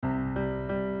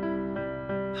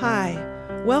Hi,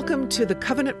 welcome to the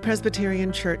Covenant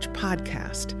Presbyterian Church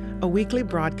podcast, a weekly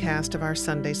broadcast of our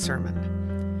Sunday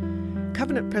sermon.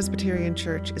 Covenant Presbyterian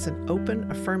Church is an open,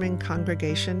 affirming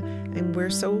congregation, and we're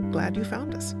so glad you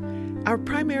found us. Our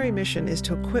primary mission is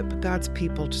to equip God's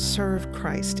people to serve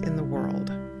Christ in the world.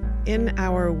 In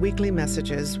our weekly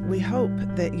messages, we hope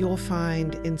that you'll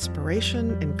find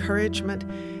inspiration, encouragement,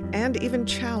 and even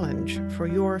challenge for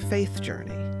your faith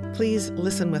journey. Please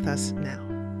listen with us now.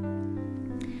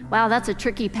 Wow, that's a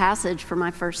tricky passage for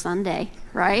my first Sunday,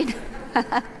 right?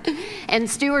 And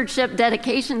Stewardship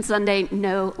Dedication Sunday,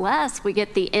 no less. We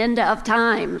get the end of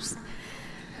times.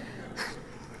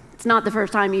 It's not the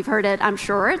first time you've heard it, I'm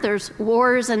sure. There's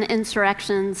wars and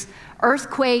insurrections,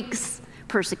 earthquakes,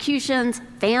 persecutions,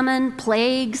 famine,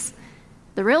 plagues,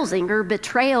 the real zinger,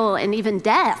 betrayal, and even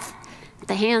death at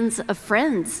the hands of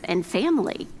friends and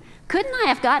family. Couldn't I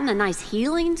have gotten a nice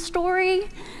healing story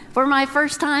for my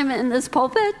first time in this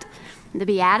pulpit? The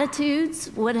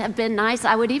Beatitudes would have been nice.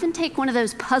 I would even take one of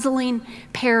those puzzling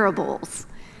parables.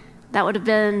 That would have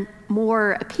been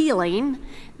more appealing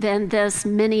than this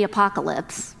mini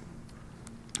apocalypse.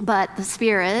 But the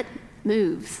Spirit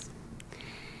moves.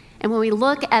 And when we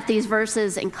look at these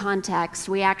verses in context,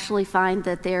 we actually find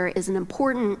that there is an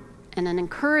important and an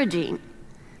encouraging,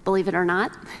 believe it or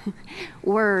not,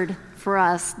 word for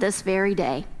us this very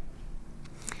day.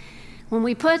 When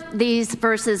we put these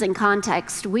verses in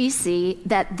context, we see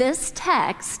that this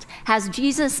text has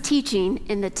Jesus teaching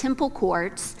in the temple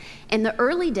courts in the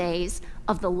early days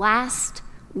of the last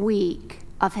week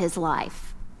of his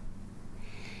life.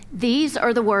 These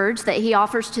are the words that he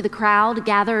offers to the crowd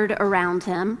gathered around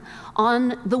him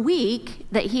on the week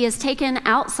that he is taken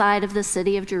outside of the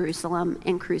city of Jerusalem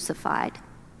and crucified.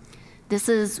 This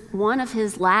is one of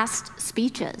his last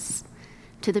speeches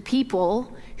to the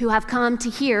people who have come to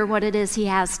hear what it is he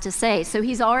has to say. So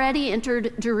he's already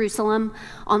entered Jerusalem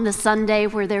on the Sunday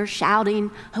where they're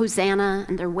shouting Hosanna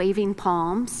and they're waving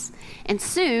palms. And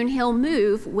soon he'll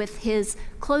move with his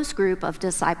close group of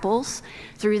disciples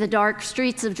through the dark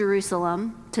streets of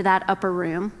Jerusalem to that upper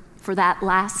room for that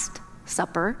Last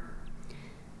Supper.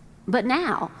 But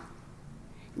now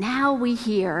we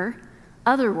hear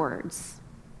other words.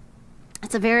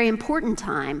 It's a very important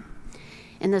time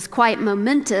in this quite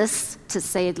momentous, to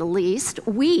say the least,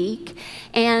 week.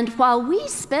 And while we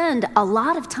spend a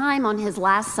lot of time on his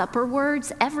Last Supper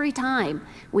words, every time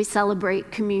we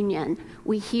celebrate communion,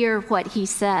 we hear what he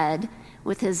said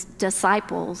with his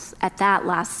disciples at that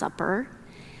Last Supper.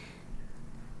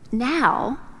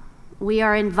 Now we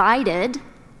are invited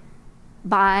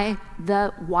by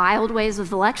the wild ways of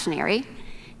the lectionary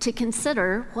to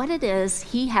consider what it is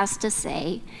he has to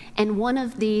say in one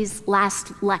of these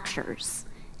last lectures,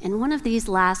 in one of these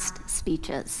last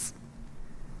speeches.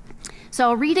 So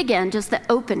I'll read again just the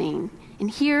opening and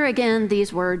hear again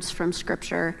these words from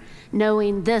Scripture,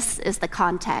 knowing this is the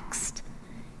context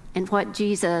and what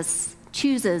Jesus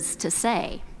chooses to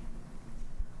say.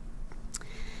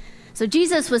 So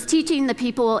Jesus was teaching the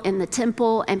people in the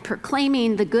temple and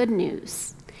proclaiming the good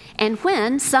news. And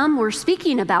when some were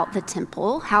speaking about the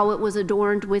temple, how it was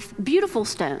adorned with beautiful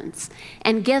stones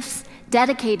and gifts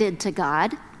dedicated to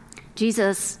God,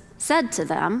 Jesus said to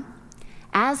them,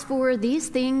 "As for these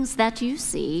things that you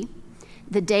see,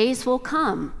 the days will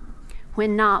come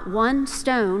when not one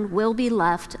stone will be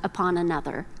left upon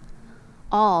another.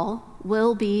 All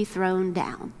will be thrown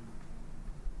down."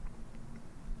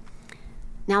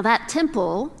 Now that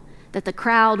temple that the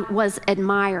crowd was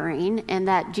admiring and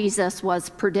that Jesus was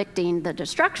predicting the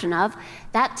destruction of,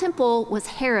 that temple was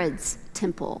Herod's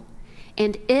temple,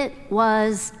 and it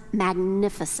was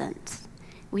magnificent.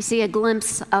 We see a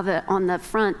glimpse of it on the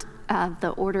front of the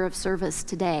order of service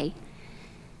today.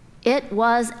 It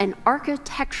was an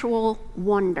architectural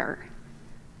wonder,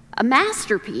 a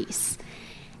masterpiece,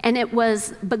 and it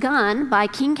was begun by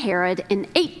King Herod in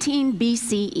 18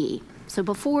 BCE, so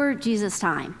before Jesus'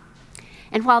 time.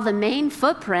 And while the main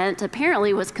footprint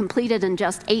apparently was completed in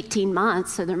just 18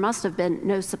 months, so there must have been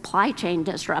no supply chain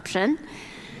disruption,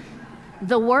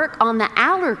 the work on the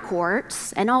outer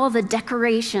courts and all of the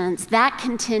decorations, that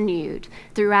continued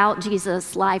throughout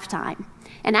Jesus' lifetime,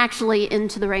 and actually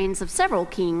into the reigns of several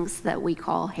kings that we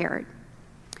call Herod.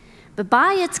 But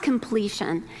by its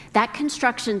completion, that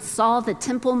construction saw the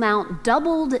Temple Mount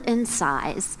doubled in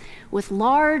size, with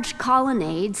large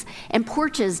colonnades and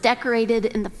porches decorated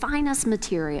in the finest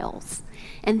materials.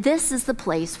 And this is the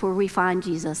place where we find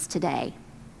Jesus today.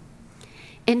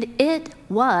 And it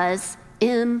was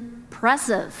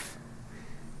impressive.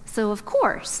 So, of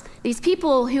course, these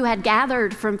people who had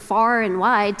gathered from far and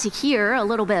wide to hear a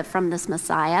little bit from this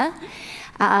Messiah,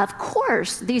 of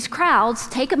course, these crowds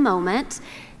take a moment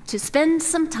to spend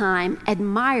some time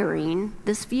admiring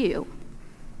this view.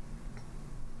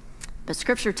 But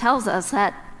Scripture tells us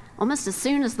that almost as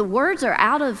soon as the words are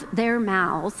out of their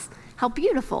mouths, how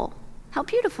beautiful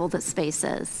this space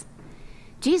is.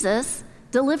 Jesus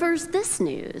delivers this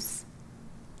news,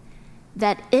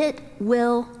 that it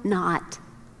will not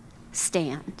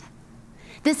stand.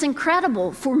 This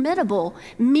incredible, formidable,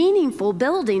 meaningful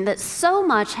building that so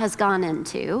much has gone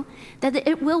into, that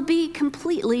it will be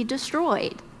completely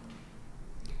destroyed.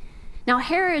 Now,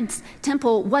 Herod's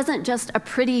temple wasn't just a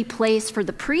pretty place for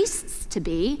the priests to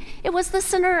be. It was the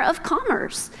center of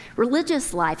commerce,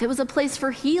 religious life. It was a place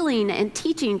for healing and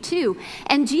teaching, too.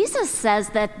 And Jesus says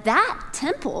that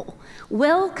temple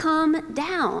will come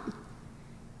down.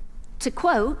 To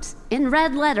quote, in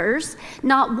red letters,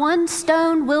 "Not one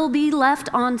stone will be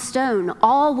left on stone.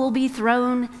 All will be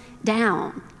thrown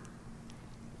down."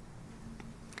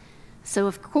 So,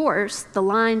 of course, the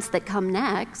lines that come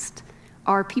next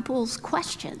are people's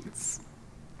questions.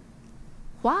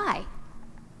 Why?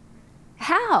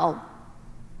 How?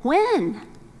 When?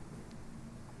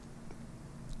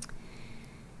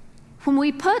 When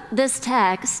we put this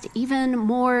text even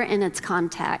more in its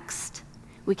context,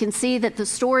 we can see that the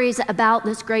stories about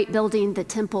this great building, the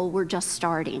temple, were just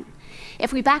starting.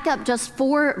 If we back up just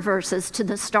 4 verses to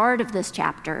the start of this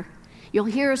chapter, you'll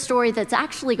hear a story that's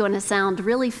actually going to sound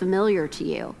really familiar to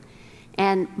you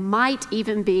and might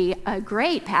even be a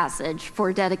great passage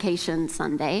for Dedication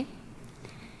Sunday.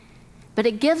 But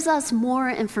it gives us more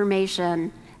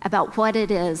information about what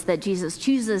it is that Jesus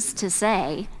chooses to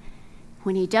say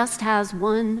when he just has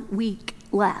 1 week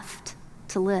left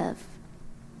to live.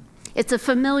 It's a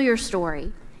familiar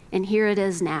story, and here it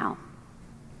is now.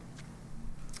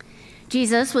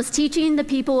 Jesus was teaching the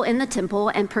people in the temple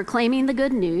and proclaiming the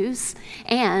good news,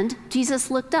 and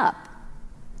Jesus looked up,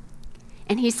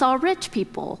 and he saw rich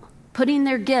people putting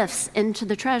their gifts into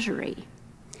the treasury.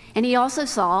 And he also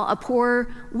saw a poor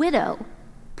widow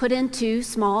put in 2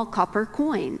 small copper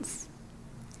coins.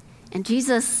 And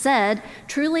Jesus said,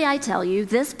 "Truly I tell you,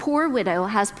 this poor widow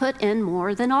has put in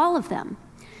more than all of them.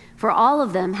 For all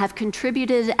of them have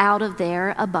contributed out of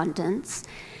their abundance,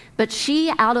 but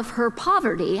she, out of her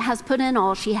poverty, has put in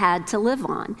all she had to live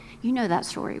on." You know that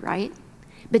story, right?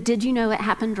 But did you know it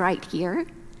happened right here?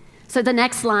 So the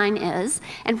next line is,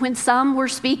 "And when some were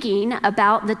speaking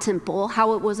about the temple,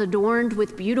 how it was adorned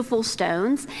with beautiful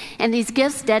stones, and these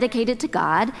gifts dedicated to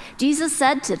God, Jesus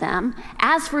said to them,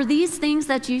 'As for these things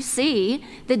that you see,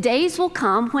 the days will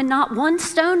come when not one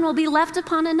stone will be left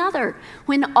upon another,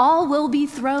 when all will be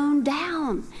thrown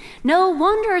down.'" No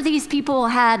wonder these people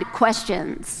had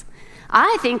questions.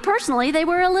 I think personally they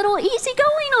were a little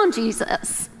easygoing on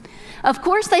Jesus. Of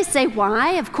course they say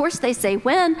why, of course they say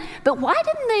when, but why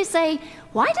didn't they say,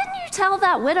 "Why didn't you tell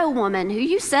that widow woman who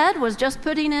you said was just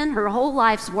putting in her whole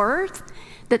life's worth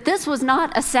that this was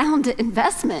not a sound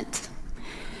investment,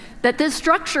 that this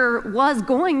structure was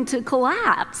going to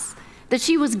collapse, that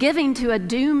she was giving to a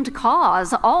doomed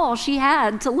cause all she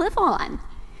had to live on"?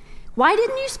 Why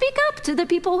didn't you speak up to the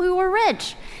people who were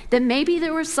rich? That maybe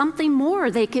there was something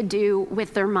more they could do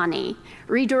with their money.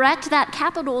 Redirect that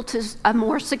capital to a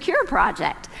more secure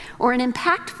project or an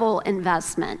impactful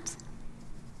investment.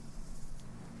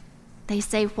 They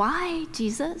say, "Why,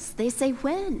 Jesus?" They say,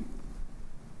 "When?"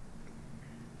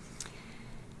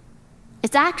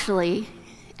 It's actually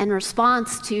in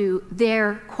response to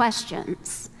their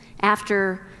questions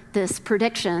after this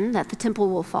prediction that the temple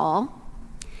will fall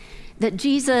that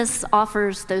Jesus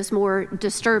offers those more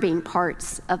disturbing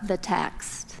parts of the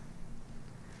text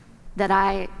that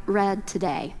I read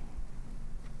today.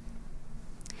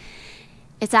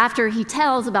 It's after he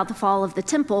tells about the fall of the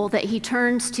temple that he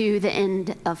turns to the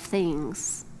end of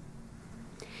things.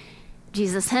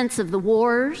 Jesus hints of the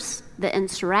wars, the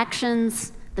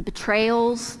insurrections, the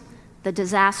betrayals, the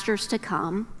disasters to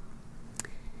come.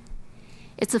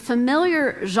 It's a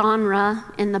familiar genre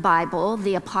in the Bible,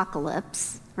 the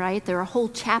apocalypse. Right? There are whole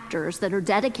chapters that are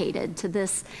dedicated to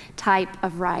this type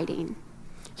of writing.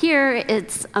 Here,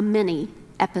 it's a mini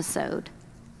episode.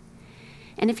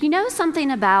 And if you know something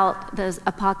about the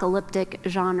apocalyptic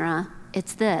genre,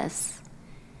 it's this.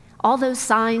 All those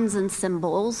signs and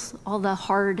symbols, all the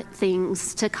hard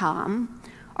things to come,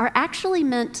 are actually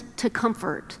meant to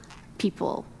comfort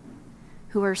people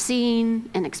who are seeing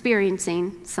and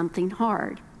experiencing something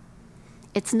hard.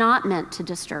 It's not meant to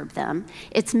disturb them.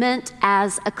 It's meant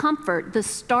as a comfort. The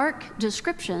stark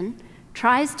description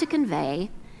tries to convey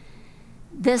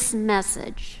this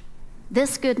message,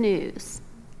 this good news,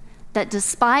 that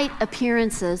despite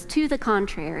appearances to the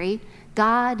contrary,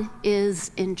 God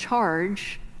is in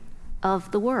charge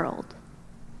of the world.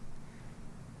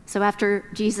 So after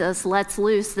Jesus lets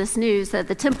loose this news that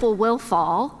the temple will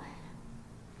fall,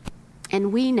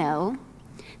 and we know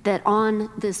that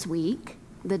on this week,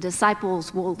 the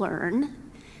disciples will learn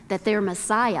that their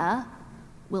Messiah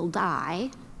will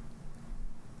die.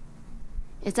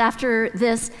 It's after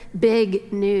this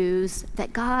big news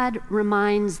that God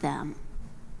reminds them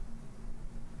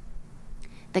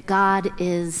that God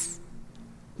is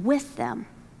with them,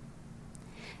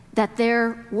 that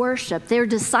their worship, their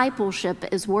discipleship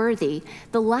is worthy.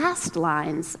 The last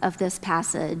lines of this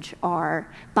passage are,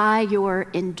 by your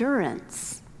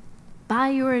endurance,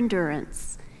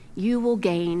 you will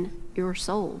gain your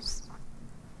souls.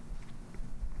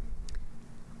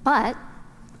 But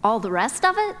all the rest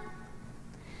of it,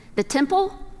 the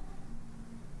temple,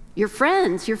 your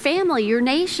friends, your family, your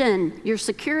nation, your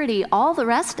security, all the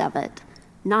rest of it,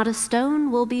 not a stone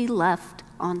will be left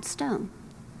on stone.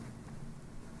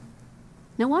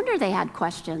 No wonder they had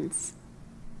questions.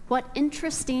 What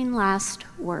interesting last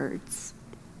words.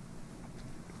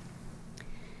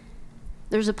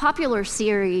 There's a popular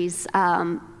series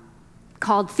called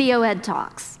TheoEd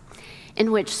Talks,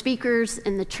 in which speakers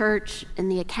in the church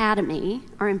and the academy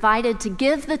are invited to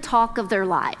give the talk of their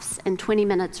lives in 20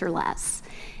 minutes or less.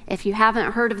 If you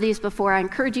haven't heard of these before, I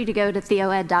encourage you to go to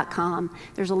theoed.com.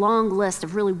 There's a long list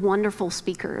of really wonderful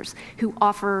speakers who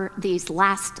offer these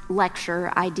last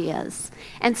lecture ideas.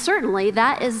 And certainly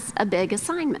that is a big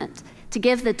assignment. To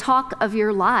give the talk of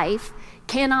your life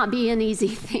cannot be an easy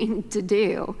thing to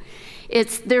do.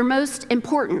 It's their most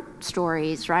important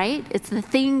stories, right? It's the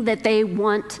thing that they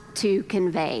want to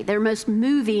convey, their most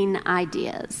moving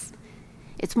ideas.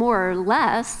 It's more or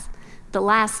less the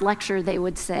last lecture they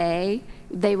would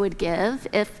give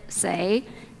if, say,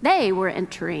 they were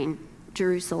entering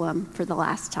Jerusalem for the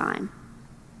last time.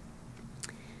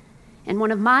 And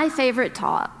one of my favorite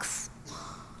talks,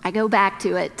 I go back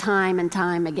to it time and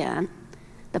time again.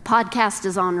 The podcast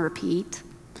is on repeat.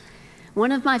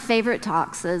 One of my favorite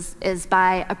talks is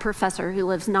by a professor who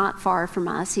lives not far from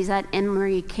us. He's at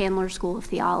Emory Candler School of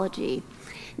Theology,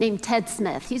 named Ted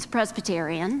Smith. He's a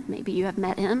Presbyterian. Maybe you have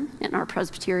met him in our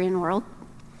Presbyterian world.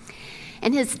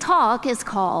 And his talk is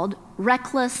called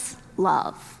Reckless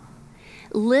Love,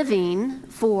 Living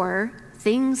for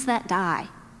Things That Die.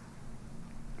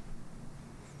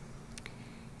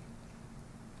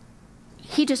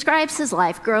 He describes his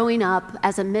life growing up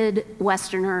as a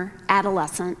Midwesterner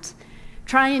adolescent,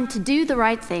 trying to do the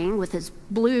right thing with his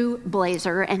blue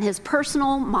blazer and his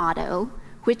personal motto,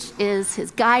 which is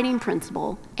his guiding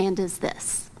principle, and is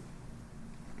this: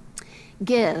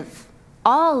 give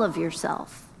all of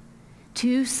yourself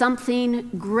to something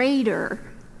greater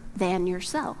than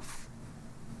yourself.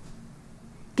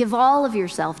 Give all of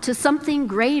yourself to something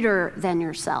greater than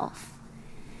yourself.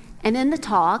 And in the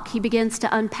talk, he begins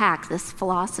to unpack this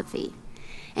philosophy.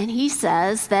 And he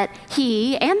says that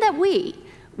he, and that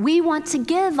we want to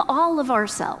give all of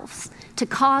ourselves to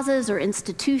causes or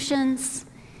institutions.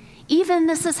 Even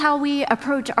this is how we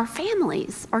approach our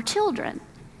families, our children.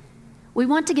 We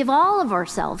want to give all of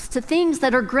ourselves to things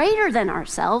that are greater than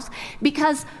ourselves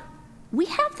because we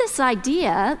have this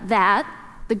idea that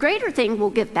the greater thing will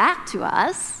give back to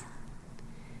us,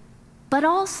 but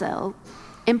also,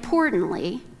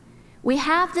 importantly, we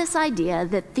have this idea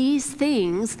that these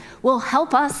things will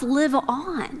help us live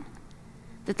on,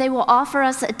 that they will offer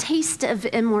us a taste of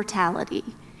immortality,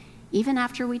 even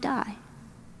after we die.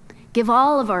 Give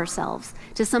all of ourselves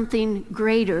to something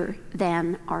greater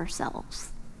than ourselves.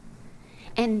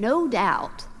 And no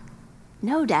doubt,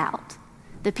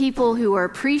 the people who were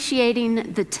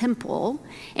appreciating the temple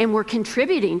and were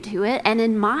contributing to it and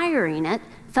admiring it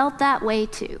felt that way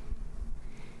too.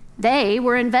 They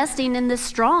were investing in this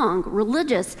strong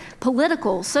religious,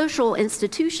 political, social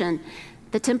institution.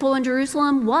 The temple in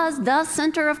Jerusalem was the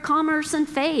center of commerce and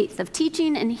faith, of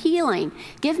teaching and healing.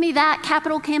 Give me that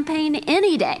capital campaign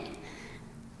any day.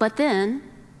 But then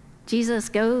Jesus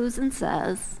goes and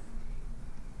says,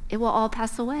 it will all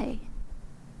pass away.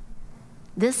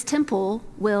 This temple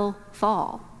will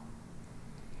fall.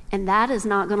 And that is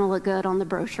not going to look good on the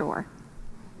brochure.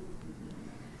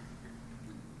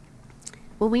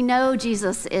 Well, we know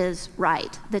Jesus is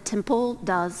right. The temple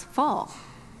does fall.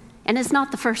 And it's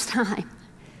not the first time.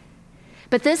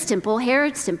 But this temple,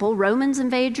 Herod's temple, Romans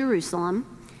invade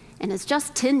Jerusalem, and it's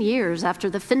just 10 years after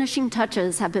the finishing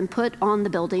touches have been put on the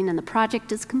building and the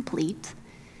project is complete.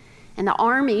 And the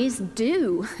armies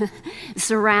do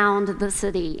surround the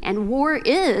city, and war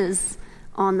is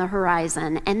on the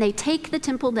horizon, and they take the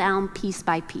temple down piece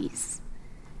by piece.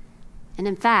 And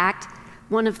in fact,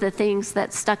 one of the things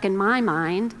that stuck in my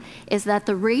mind is that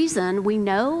the reason we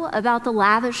know about the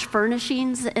lavish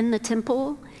furnishings in the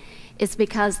temple is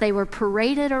because they were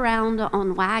paraded around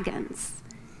on wagons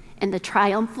in the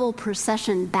triumphal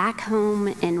procession back home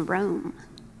in Rome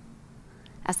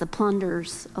as the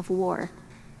plunders of war.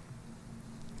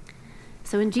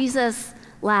 So in Jesus'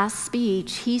 last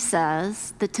speech, he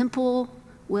says, the temple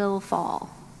will fall.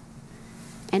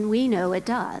 And we know it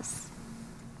does.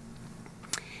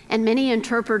 And many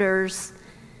interpreters,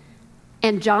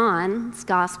 and John's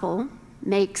gospel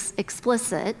makes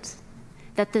explicit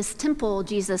that this temple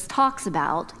Jesus talks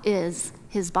about is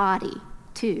his body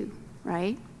too,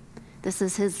 right? This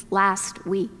is his last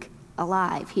week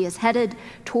alive. He is headed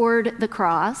toward the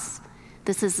cross.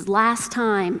 This is his last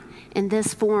time in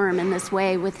this form, in this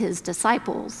way, with his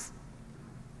disciples.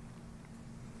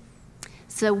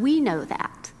 So we know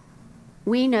that.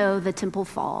 We know the temple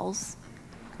falls.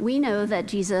 We know that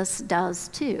Jesus does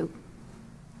too.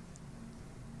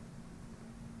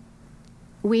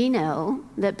 We know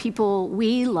that people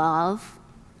we love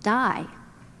die.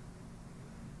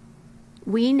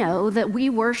 We know that we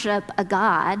worship a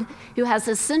God who has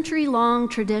a century-long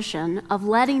tradition of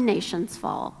letting nations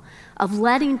fall, of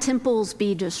letting temples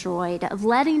be destroyed, of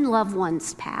letting loved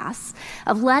ones pass,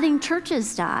 of letting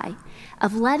churches die,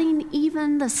 of letting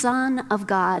even the Son of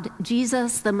God,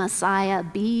 Jesus the Messiah,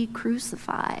 be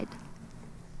crucified.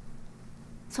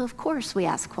 So of course we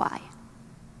ask why.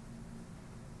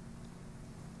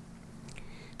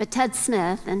 But Ted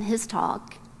Smith, in his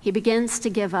talk, he begins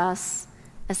to give us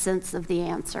a sense of the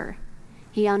answer.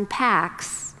 He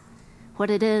unpacks what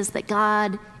it is that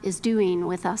God is doing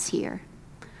with us here,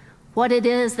 what it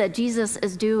is that Jesus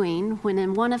is doing when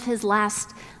in one of his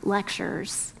last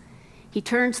lectures, he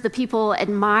turns the people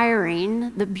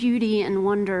admiring the beauty and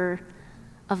wonder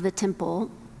of the temple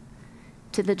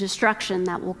to the destruction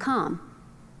that will come.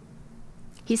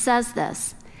 He says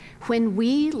this, when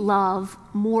we love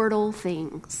mortal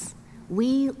things,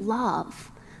 we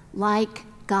love like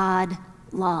God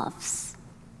loves,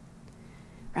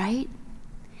 right?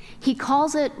 He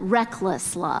calls it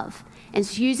reckless love, and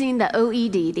it's using the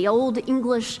OED, the Old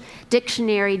English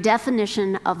Dictionary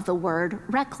definition of the word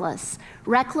reckless.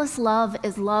 Reckless love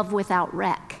is love without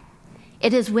reck.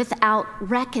 It is without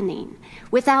reckoning,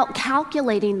 without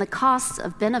calculating the costs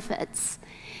of benefits.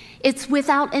 It's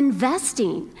without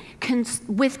investing,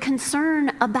 with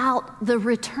concern about the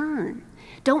return.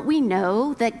 Don't we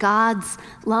know that God's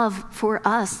love for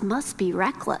us must be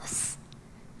reckless?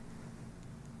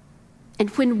 And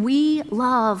when we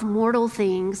love mortal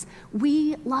things,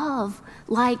 we love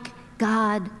like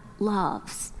God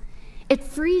loves. It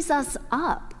frees us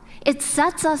up. It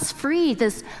sets us free,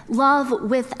 this love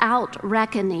without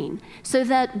reckoning, so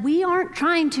that we aren't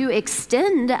trying to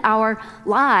extend our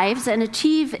lives and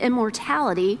achieve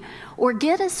immortality or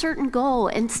get a certain goal.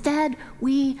 Instead,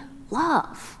 we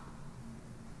love.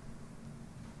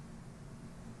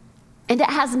 And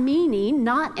it has meaning,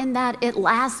 not in that it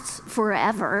lasts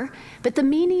forever, but the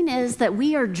meaning is that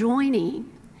we are joining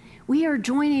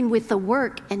with the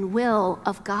work and will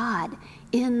of God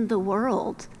in the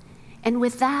world. And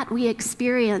with that, we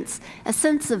experience a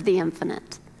sense of the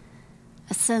infinite,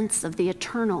 a sense of the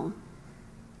eternal,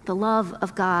 the love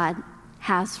of God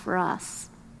has for us.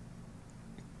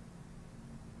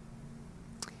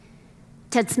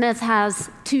 Ted Smith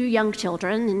has 2 young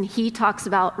children, and he talks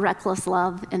about reckless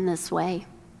love in this way,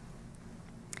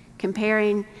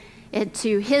 comparing it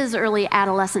to his early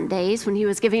adolescent days when he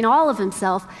was giving all of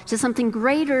himself to something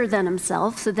greater than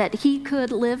himself so that he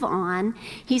could live on.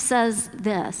 He says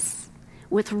this,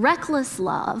 with reckless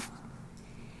love,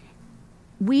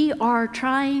 we are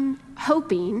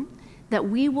hoping that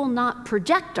we will not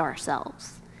project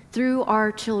ourselves through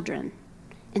our children.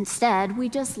 Instead, we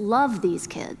just love these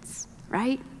kids,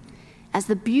 right? As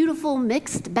the beautiful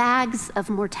mixed bags of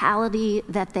mortality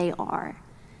that they are,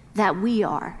 that we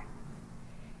are.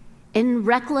 In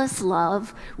reckless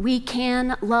love, we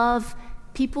can love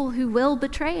people who will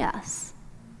betray us.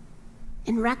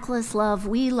 In reckless love,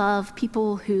 we love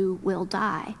people who will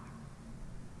die.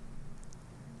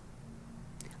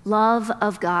 Love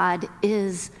of God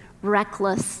is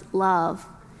reckless love.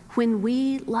 When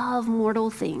we love mortal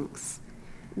things,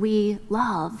 we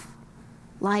love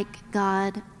like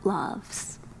God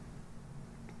loves.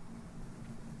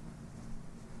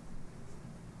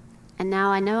 And now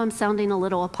I know I'm sounding a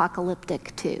little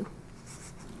apocalyptic too.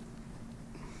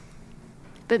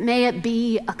 But may it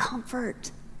be a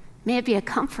comfort. May it be a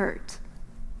comfort.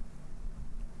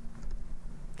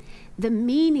 The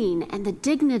meaning and the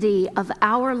dignity of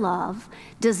our love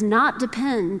does not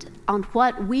depend on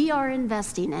what we are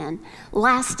investing in,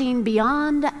 lasting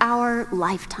beyond our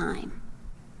lifetime.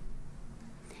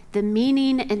 The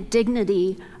meaning and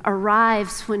dignity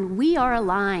arrives when we are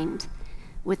aligned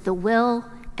with the will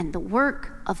and the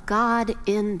work of God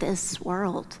in this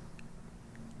world.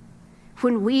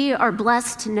 When we are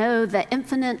blessed to know the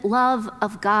infinite love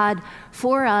of God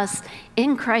for us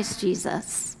in Christ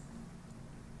Jesus.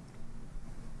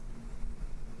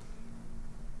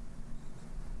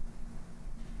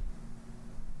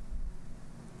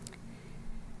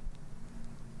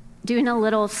 Doing a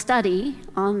little study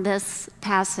on this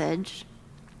passage,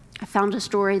 I found a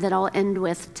story that I'll end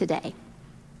with today.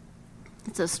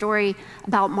 It's a story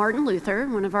about Martin Luther,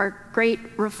 one of our great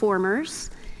reformers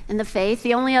in the faith.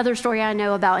 The only other story I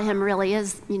know about him really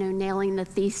is, nailing the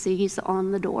theses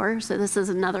on the door. So this is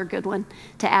another good one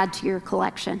to add to your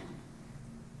collection.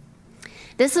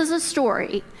 This is a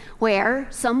story where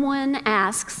someone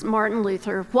asks Martin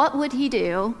Luther, what would he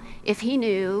do if he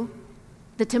knew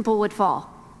the temple would fall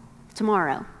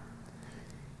tomorrow?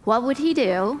 What would he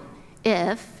do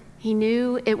if he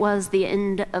knew it was the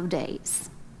end of days?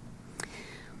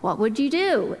 What would you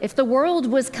do if the world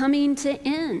was coming to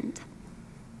end?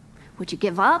 Would you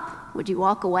give up? Would you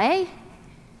walk away?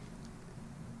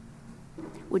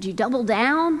 Would you double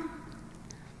down?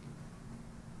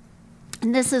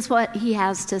 And this is what he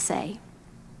has to say.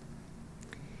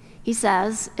 He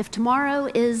says, if tomorrow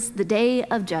is the day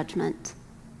of judgment,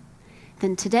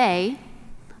 then today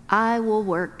I will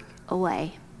work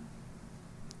away.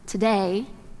 Today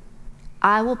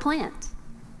I will plant.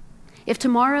 If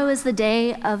tomorrow is the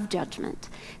day of judgment,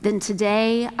 then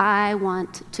today I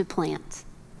want to plant.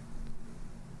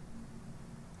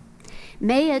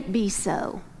 May it be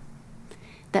so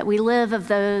that we live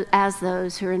as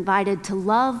those who are invited to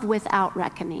love without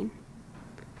reckoning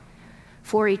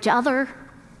for each other,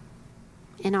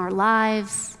 in our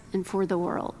lives, and for the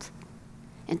world.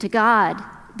 And to God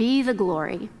be the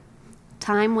glory,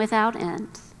 time without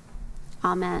end.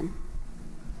 Amen.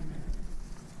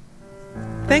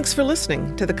 Thanks for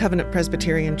listening to the Covenant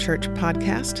Presbyterian Church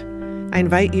podcast. I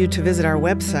invite you to visit our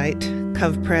website,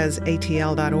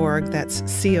 covpresatl.org. That's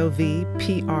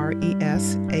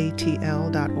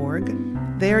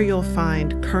covpresatl.org. There you'll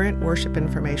find current worship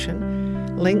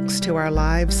information, links to our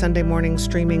live Sunday morning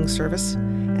streaming service,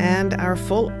 and our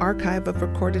full archive of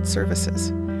recorded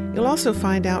services. You'll also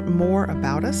find out more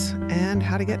about us and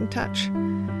how to get in touch.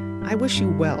 I wish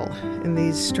you well in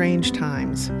these strange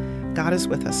times. God is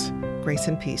with us. Grace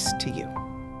and peace to you.